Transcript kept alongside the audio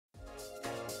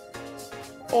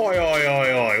Oi, oi,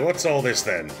 oi, oi, what's all this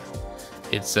then?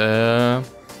 It's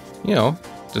you know,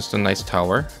 just a nice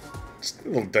tower. Just a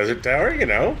little desert tower, you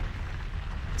know.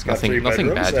 It's got Nothing, three nothing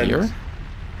bedrooms bad here.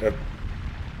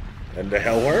 and a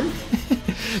hellworm.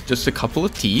 Just a couple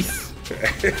of teeth.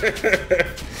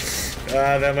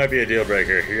 That might be a deal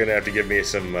breaker. You're gonna have to give me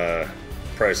some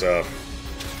price off.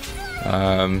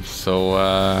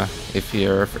 If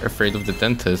you're afraid of the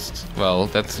dentist, well,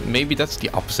 maybe that's the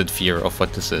opposite fear of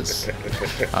what this is.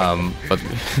 But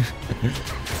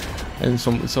and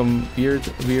some weird.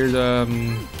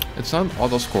 It's not an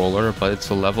auto-scroller, but it's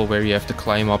a level where you have to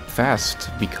climb up fast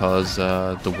because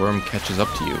the worm catches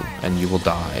up to you and you will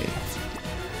die.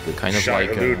 Kind of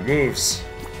like moves.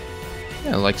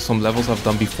 Yeah, like some levels I've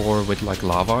done before with like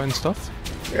lava and stuff.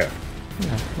 Yeah.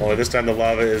 Only this time the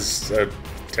lava is a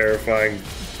terrifying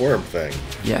worm thing.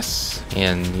 Yes,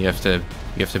 and you have to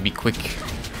be quick.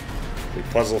 You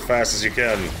puzzle fast as you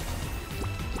can.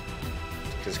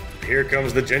 Because here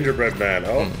comes the gingerbread man.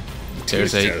 Oh, there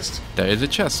is a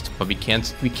chest, but we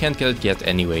can't get it yet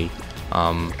anyway.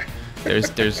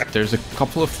 There's a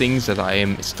couple of things that I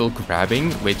am still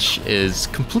grabbing, which is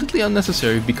completely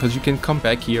unnecessary because you can come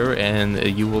back here and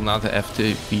you will not have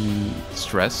to be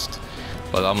stressed.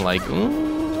 But I'm like,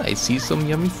 ooh, I see some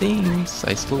yummy things.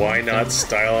 I still. Why not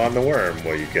style on the worm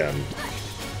while you can?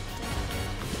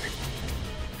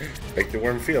 Make the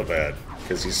worm feel bad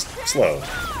because he's slow.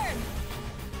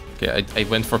 Okay, I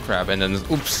went for crab and then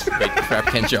oops, wait, crab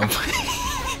can't jump.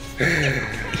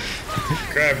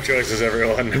 Crab choices,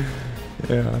 everyone.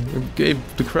 Yeah, okay,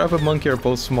 the crab and monkey are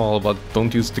both small, but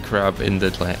don't use the crab in the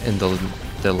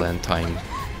land time.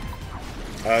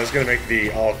 I was gonna make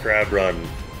the all crab run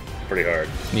pretty hard.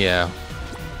 Yeah.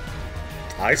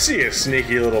 I see a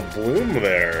sneaky little bloom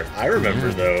there. I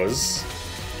remember those.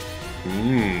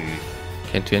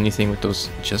 Can't do anything with those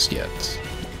just yet,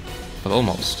 but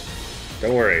almost.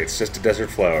 Don't worry, it's just a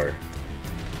desert flower.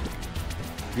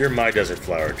 You're my desert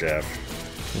flower, Jeff.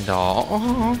 No.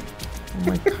 Oh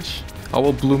my gosh. I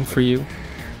will bloom for you.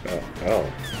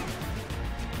 Oh.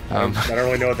 I don't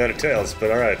really know what that entails,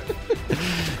 but alright.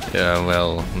 Yeah,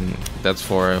 well, that's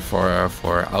for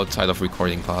outside of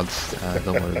recording pods.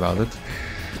 Don't worry about it.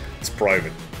 It's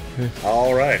private.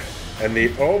 Alright. And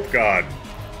the... Oh, God.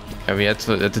 And we had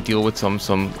to deal with some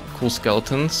cool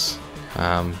skeletons.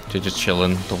 They're just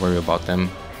chilling. Don't worry about them.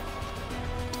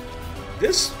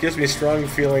 This gives me strong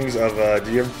feelings of,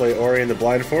 did you ever play Ori and the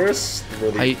Blind Forest?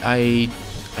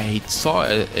 I saw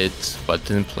it, but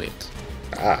didn't play it.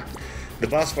 Ah. The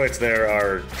boss fights there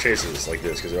are chases like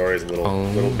this, because Ori's a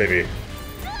little baby.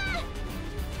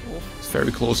 It's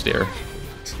very close there.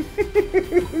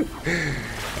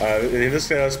 In this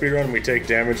speedrun, we take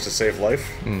damage to save life.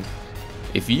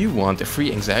 If you want a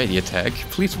free anxiety attack,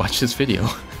 please watch this video.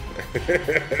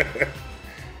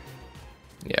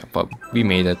 Yeah, but we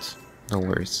made it. No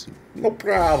worries. No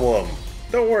problem.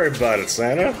 Don't worry about it,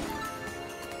 Santa.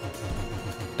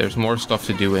 There's more stuff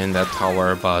to do in that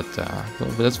tower, but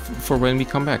that's for when we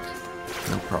come back.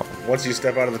 No problem. Once you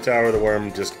step out of the tower, the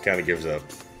worm just kind of gives up.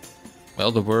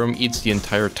 Well, the worm eats the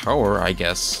entire tower, I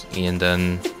guess, and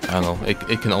then, I don't know,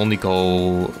 it can only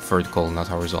go vertical, not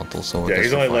horizontal, so... Yeah,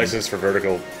 he's only licensed for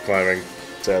vertical climbing,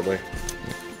 sadly.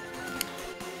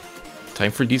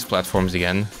 Time for these platforms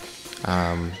again.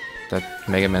 That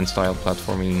Mega Man style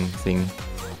platforming thing.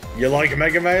 You like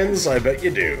Mega Mans? I bet you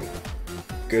do.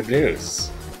 Good news.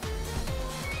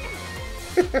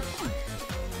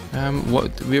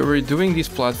 What we were doing these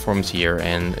platforms here,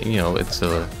 and you know, it's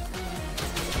a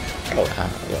hello.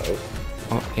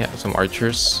 Oh yeah, some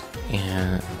archers,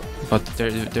 and but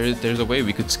there's a way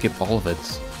we could skip all of it.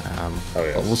 Yes.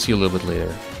 But we'll see a little bit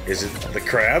later. Is it the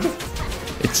crab?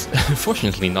 It's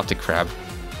unfortunately not the crab,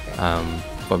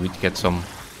 but we get some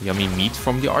yummy meat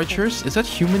from the archers. Is that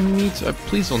human meat?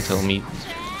 Please don't tell me.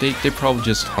 They probably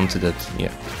just hunted it.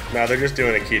 Yeah. No, they're just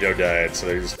doing a keto diet, so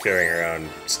they're just carrying around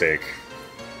steak.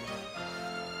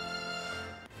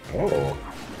 Oh,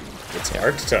 it's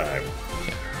art time.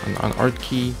 Yeah, an art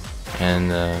key,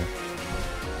 and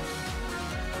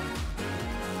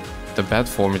the bad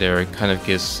form there kind of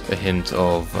gives a hint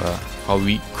of how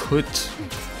we could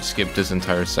skip this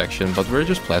entire section, but we're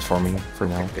just platforming for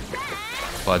now.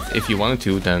 But if you wanted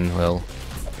to, then, well,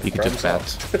 you could just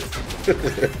bat.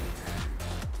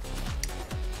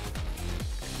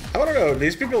 I don't know,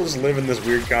 these people just live in this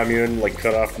weird commune, like,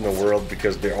 cut off from the world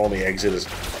because their only exit is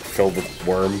filled with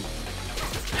worm.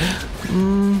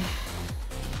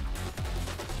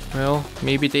 Well,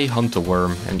 maybe they hunt the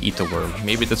worm and eat the worm.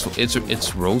 Maybe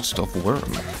it's roast of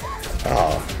worm.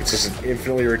 Oh, it's just an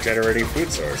infinitely regenerating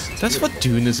food source. That's what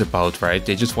Dune is about, right?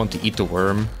 They just want to eat the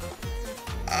worm.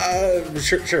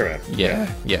 Sure, man.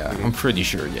 Yeah, I'm pretty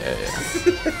sure, yeah.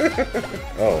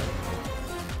 Oh.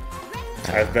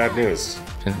 I have bad news.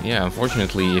 And yeah,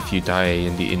 unfortunately, if you die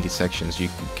in these sections, you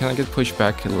kind of get pushed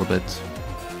back a little bit.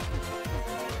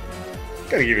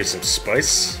 Gotta give you some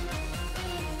spice.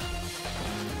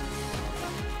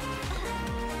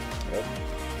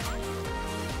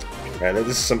 Man, this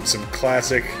is some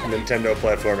classic Nintendo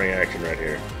platforming action right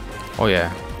here. Oh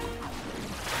yeah.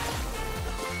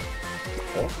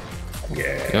 Oh.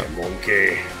 Yeah, Yep.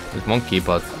 monkey. It's monkey,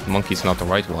 but monkey's not the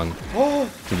right one. Oh.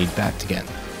 We need that again.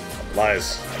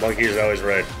 Lies. Monkey is always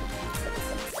right.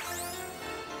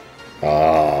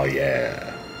 Oh,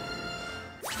 yeah.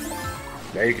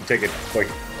 Now you can take it, like,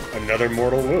 another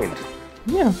mortal wound.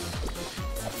 Yeah.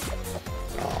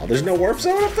 Oh, there's no warp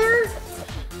zone up there?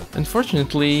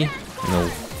 Unfortunately, no.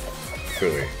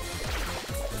 Phooey.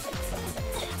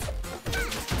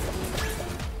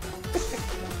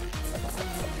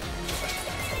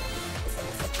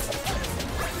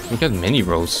 We got many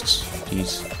roasts.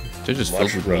 They're just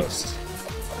filled with roast.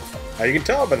 You can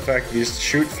tell by the fact that these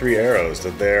shoot 3 arrows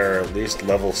that they're at least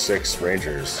level 6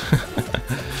 rangers.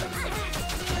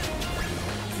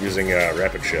 Using a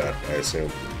rapid shot, I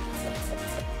assume.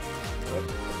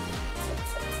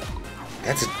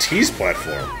 That's a tease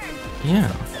platform.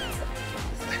 Yeah.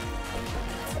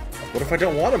 What if I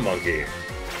don't want a monkey?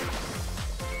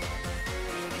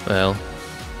 Well,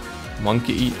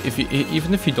 monkey.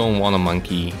 Even if you don't want a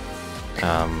monkey,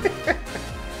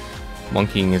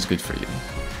 monkeying is good for you.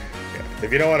 Yeah.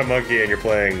 If you don't want a monkey and you're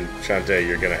playing Shantae,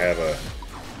 you're gonna have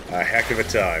a heck of a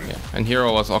time. Yeah. And here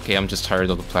I was, okay, I'm just tired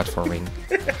of the platforming.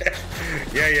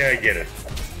 Yeah, I get it.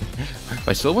 But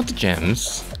I still want the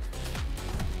gems.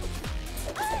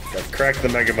 I've cracked the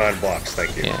Mega Man blocks,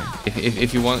 thank you. Yeah.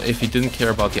 If you didn't care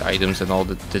about the items and all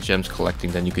the gems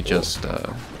collecting, then you could just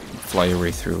fly your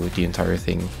way through the entire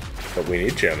thing. But we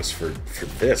need gems for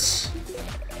this.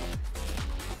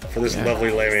 For this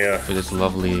lovely lamia. For this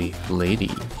lovely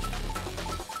lady.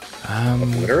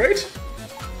 Obliterate?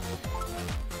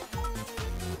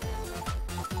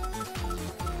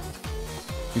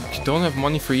 You don't have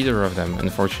money for either of them,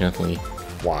 unfortunately.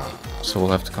 Wow. So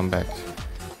we'll have to come back.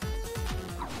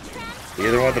 You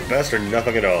either want the best or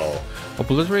nothing at all.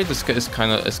 Obliterate is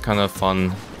kind of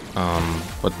fun,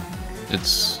 but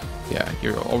it's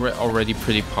you're already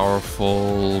pretty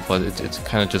powerful, but it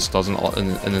kind of just does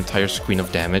an entire screen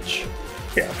of damage.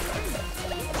 Yeah,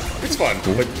 it's fun,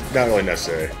 but not really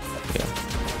necessary. Yeah,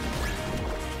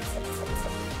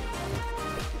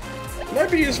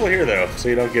 might be useful here though, so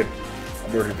you don't get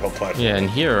murdered by platform. Yeah, and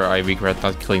here I regret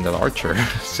not killing that archer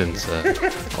since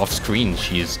off screen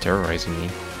she is terrorizing me.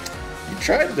 You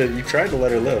tried to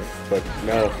let her live, but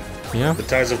no. Yeah. The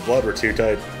ties of blood were too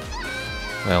tight.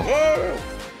 Well. Whoa!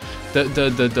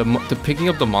 The picking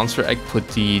up the monster egg put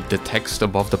the text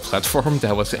above the platform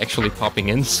that was actually popping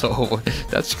in, so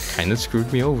that's kind of screwed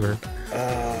me over.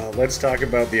 Let's talk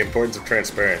about the importance of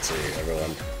transparency,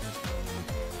 everyone.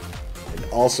 And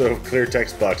also clear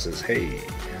text boxes, hey.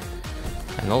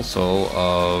 And also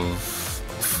of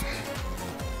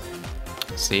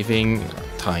saving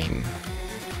time.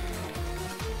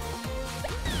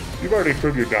 You've already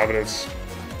proved your dominance.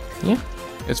 Yeah.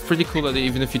 It's pretty cool that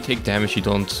even if you take damage, you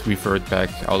don't revert back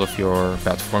out of your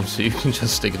platform, so you can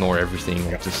just ignore everything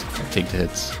and just take the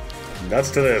hits.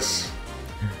 Nuts to this.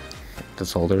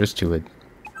 That's all there is to it.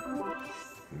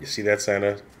 You see that,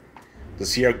 Santa? To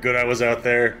see how good I was out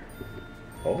there?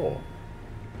 Oh.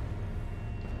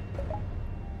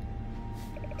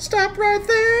 Stop right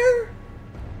there!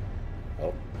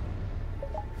 Oh.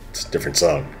 It's a different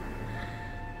song.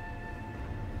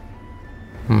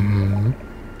 Mm-hmm.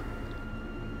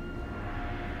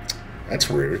 That's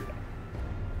rude.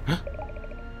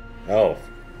 Oh,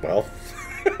 well.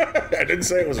 I didn't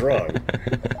say it was wrong.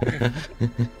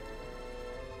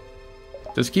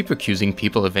 Just keep accusing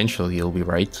people, eventually you'll be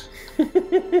right.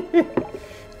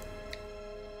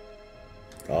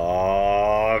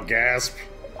 Oh, gasp.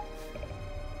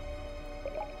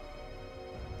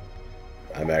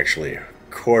 I'm actually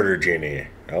quarter genie.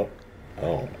 Oh.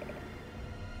 Oh.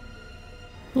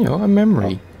 You know, a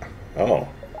memory. Oh.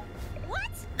 What?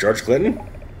 George Clinton?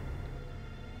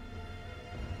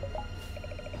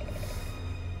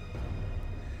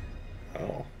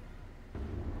 Oh.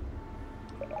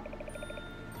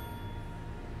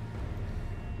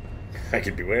 I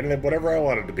could be whatever I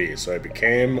wanted to be, so I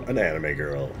became an anime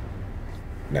girl.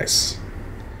 Nice.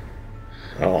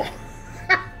 Oh.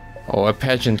 Oh, a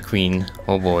pageant queen.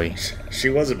 Oh boy. She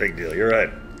was a big deal, you're right.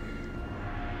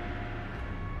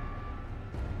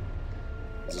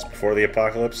 Is this before the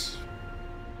apocalypse?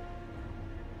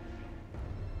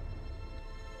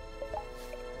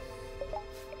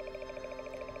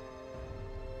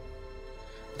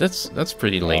 That's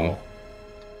pretty lame. Oh.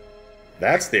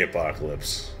 That's the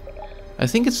apocalypse. I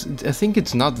think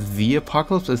it's not the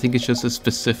apocalypse. I think it's just a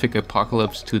specific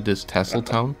apocalypse to this Tassel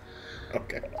town.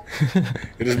 Okay.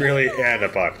 It is merely an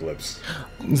apocalypse.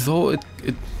 Though it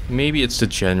maybe it's the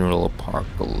general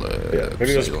apocalypse. Yeah,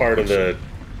 maybe it was part of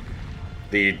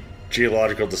the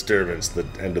geological disturbance that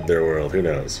ended their world. Who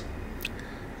knows?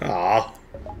 Ah.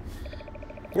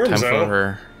 Time for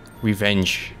her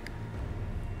revenge.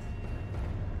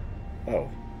 Oh.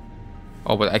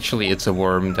 Oh, but actually it's a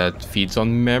worm that feeds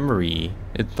on memory.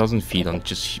 It doesn't feed on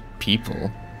just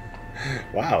people.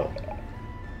 Wow.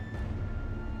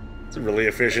 It's a really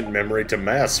efficient memory to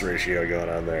mass ratio going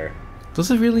on there. Does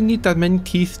it really need that many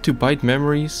teeth to bite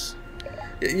memories?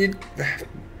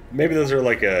 Maybe those are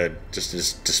like a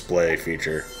just display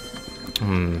feature.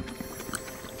 Hmm.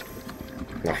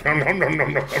 Nom, nom, nom, nom,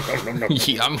 nom, nom, nom, nom.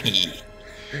 Yummy.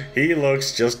 He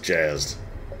looks just jazzed.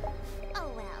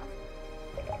 Oh well.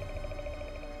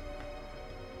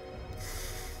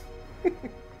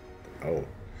 Oh.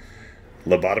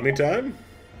 Lobotomy time?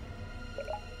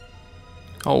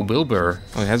 Oh, Wilbur.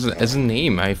 Oh, it has a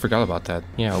name. I forgot about that.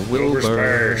 Yeah, Wilbur.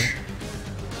 Smash.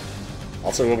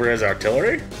 Also, Wilbur has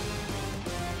artillery?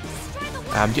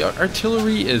 The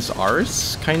artillery is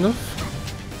ours, kind of.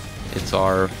 It's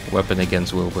our weapon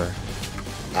against Wilbur.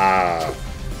 Ah.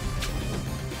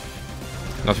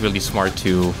 Not really smart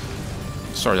to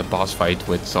start a boss fight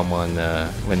with someone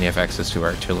when they have access to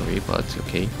artillery, but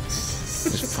okay.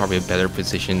 There's probably a better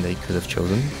position they could have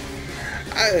chosen.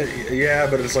 Yeah,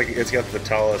 but it's like it's got the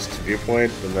tallest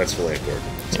viewpoint, and that's really important.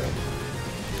 So,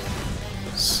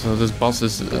 so this boss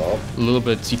is a little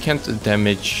bit. You can't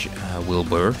damage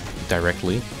Wilbur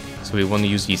directly, so we want to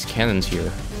use these cannons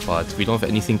here, but we don't have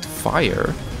anything to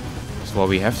fire. So what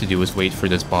we have to do is wait for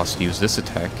this boss to use this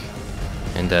attack,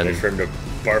 and then wait for him to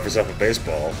barf us up a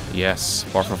baseball. Yes,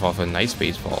 barf off a nice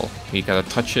baseball. We gotta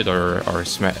touch it or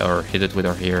hit it with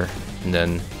our hair, and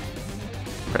then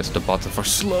press the button for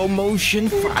slow motion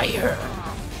fire.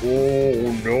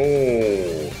 Oh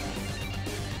no!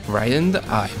 Right in the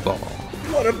eyeball.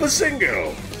 What a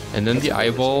bazingo! And then the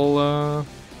eyeball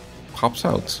pops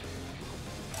out.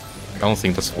 I don't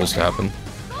think that's supposed to happen.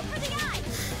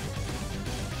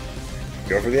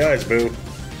 Go for the eyes, boo.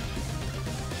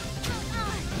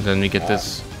 And then we get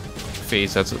this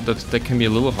phase that can be a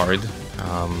little hard,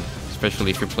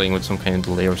 especially if you're playing with some kind of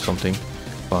delay or something.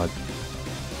 But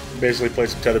basically play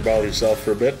some tetherball yourself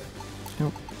for a bit.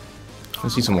 Yep.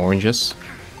 Let's see some oranges.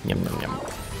 Yum yum yum.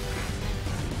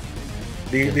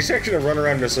 The section of run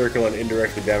around in a circle and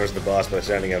indirectly damage the boss by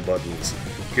standing on buttons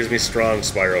gives me strong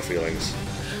Spyro feelings.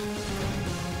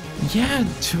 Yeah,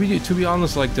 to be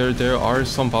honest, like there are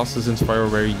some bosses in Spyro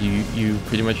where you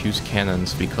pretty much use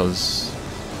cannons because,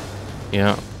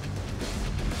 yeah,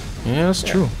 that's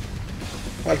true.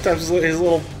 A lot of times his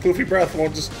little poofy breath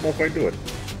won't quite do it.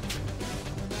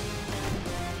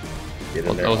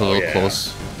 Well, that was a little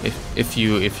close. If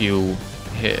you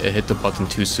hit the button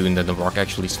too soon, then the rock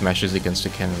actually smashes against the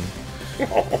cannon.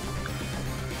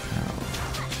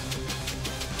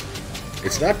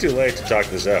 It's not too late to talk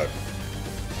this out.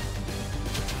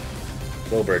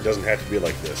 Wilbur, it doesn't have to be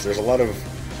like this. There's a lot of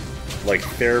like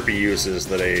therapy uses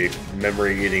that a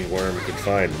memory-eating worm could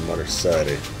find in modern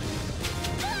society.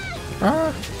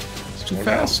 Ah, it's too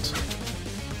fast.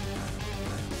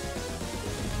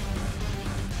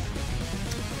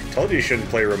 I told you you shouldn't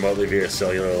play remotely via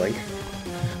cellular link.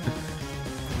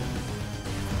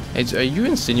 Are you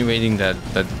insinuating that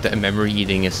memory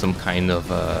eating is some kind of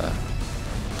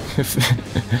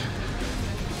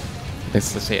let's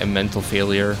say a mental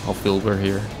failure of Wilbur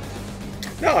here?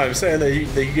 No, I'm saying that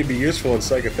you could be useful in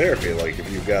psychotherapy. Like if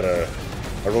you've got a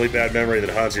really bad memory that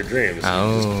haunts your dreams, you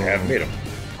just have meet him.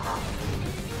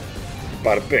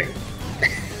 Bada bing.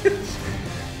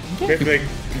 Like,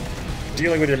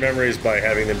 dealing with your memories by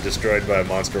having them destroyed by a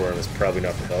monster worm is probably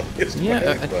not the healthiest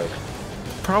way, but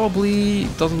probably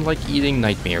doesn't like eating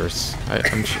nightmares.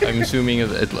 I'm assuming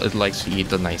it likes to eat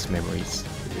the nice memories.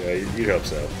 Yeah, you'd hope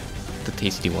so. The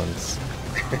tasty ones.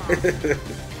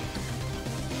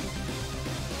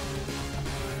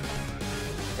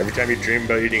 Every time you dream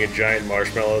about eating a giant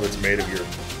marshmallow that's made of your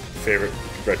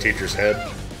favorite teacher's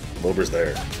head, Wilbur's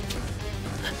there.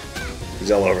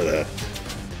 He's all over that.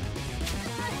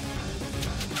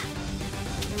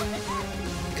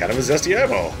 Kind of a zesty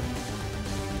eyeball.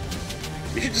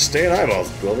 You should just stay in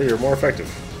eyeballs, Wilbur. You're more effective.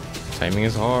 Timing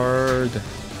is hard.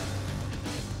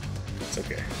 It's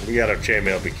okay. We got a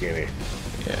chainmail bikini.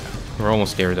 Yeah, we're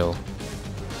almost there though.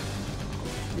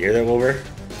 You hear that, Wilbur?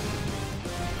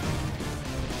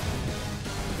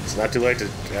 It's not too late to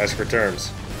ask for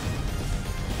terms.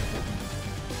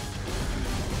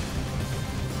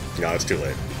 No, it's too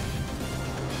late.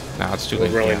 Nah, it's too Who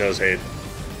late. really Yeah. knows hate?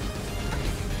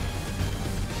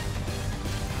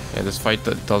 Yeah, this fight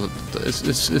that does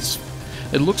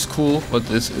it looks cool, but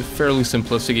it's fairly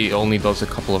simplistic. It only does a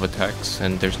couple of attacks,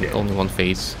 and there's only one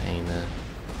phase, and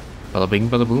bada bing,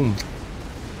 bada boom.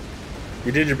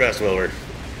 You did your best, Wilbur.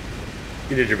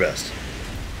 You did your best.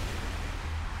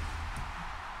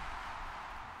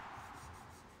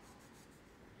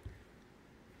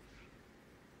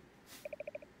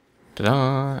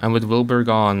 Ta-da! And with Wilbur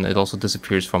gone, it also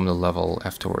disappears from the level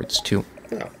afterwards too.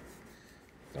 Oh.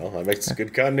 Well, that makes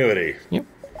good continuity. Yep,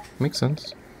 makes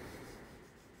sense.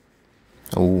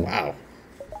 Oh. Wow.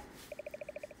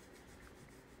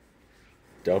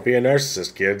 Don't be a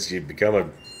narcissist, kids. You become a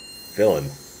villain.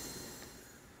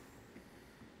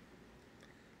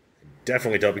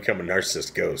 Definitely don't become a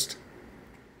narcissist ghost.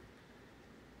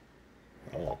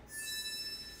 Oh.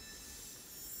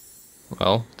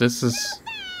 Well, this is...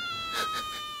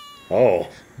 Oh.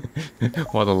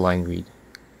 What a line read.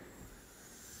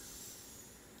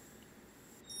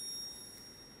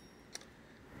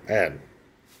 Man.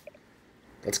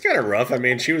 That's kind of rough. I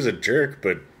mean, she was a jerk,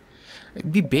 but...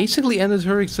 We basically ended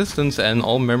her existence and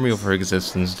all memory of her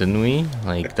existence, didn't we?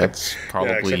 Like, that's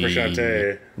probably except for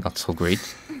Shantae. not so great.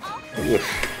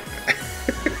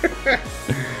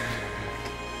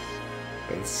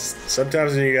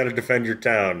 Sometimes when you gotta defend your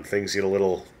town, things get a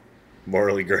little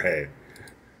morally gray.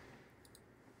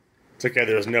 It's okay,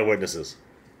 there's no witnesses.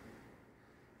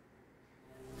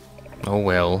 Oh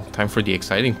well, time for the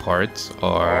exciting part,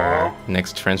 our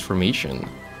next transformation.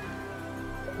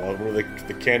 Welcome to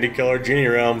the candy-colored genie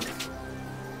realm.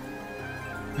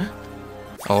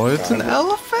 Oh, it's an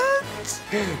elephant!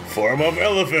 Form of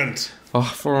elephant! Oh,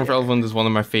 form of elephant is one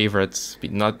of my favorites.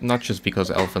 Not just because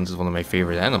elephants is one of my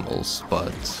favorite animals,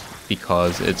 but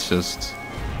because it's just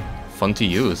fun to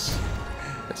use.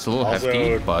 It's a little Also,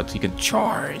 hefty, but you can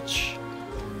charge.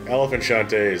 Elephant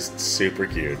Shantae is super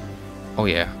cute. Oh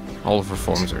yeah, all of her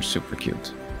forms are super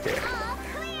cute. Yeah.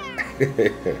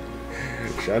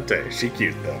 Shantae, she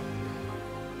cute though.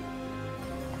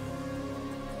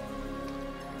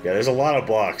 Yeah, there's a lot of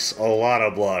blocks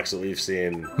that we've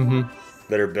seen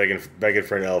that are begging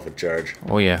for an elephant charge.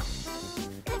 Oh yeah.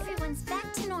 Everyone's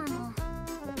back to normal.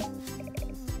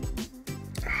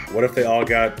 What if they all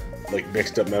got like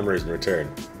mixed up memories in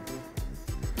return?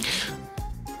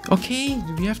 Okay,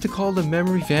 do we have to call the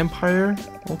memory vampire?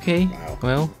 Okay, Wow.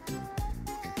 well.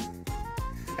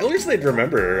 At least they'd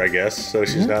remember her, I guess, so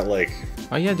she's not like...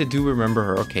 Oh yeah, they do remember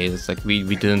her. Okay, it's like we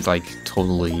didn't like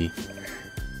totally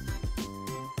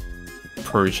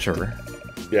purge her.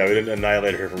 Yeah, we didn't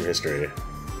annihilate her from history.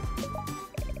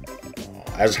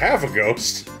 As half a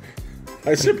ghost,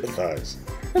 I sympathize.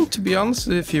 And to be honest,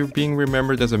 if you're being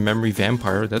remembered as a memory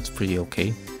vampire, that's pretty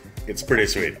okay. It's pretty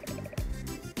sweet.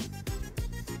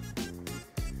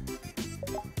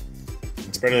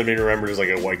 It's better than being remembered as like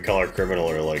a white-collar criminal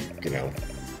or like, you know,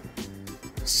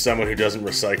 someone who doesn't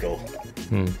recycle.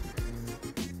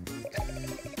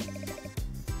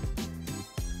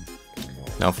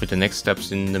 Now for the next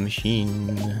steps in the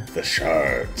machine. The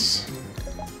shards.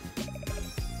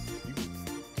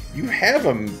 You have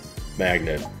a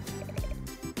magnet.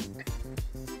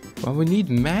 Well, we need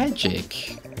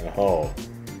magic. Oh,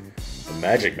 a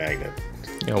magic magnet.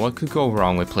 Yeah, what could go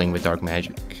wrong with playing with dark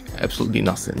magic? Absolutely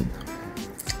nothing.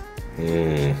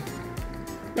 No,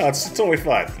 it's totally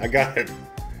fine. I got it.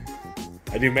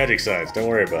 I do magic science. Don't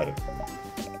worry about it.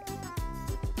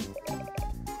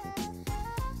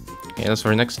 Okay, that's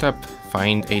our next step.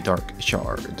 Find a dark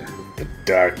shard. The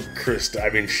dark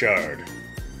shard.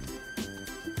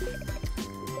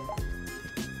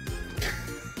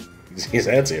 He's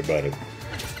antsy about it.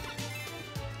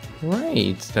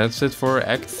 Right, that's it for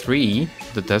Act 3,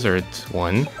 the desert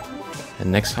one.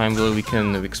 And next time we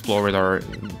can explore with our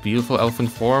beautiful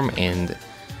elephant form and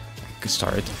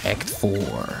start Act 4.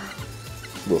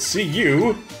 We'll see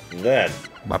you then.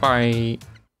 Bye bye.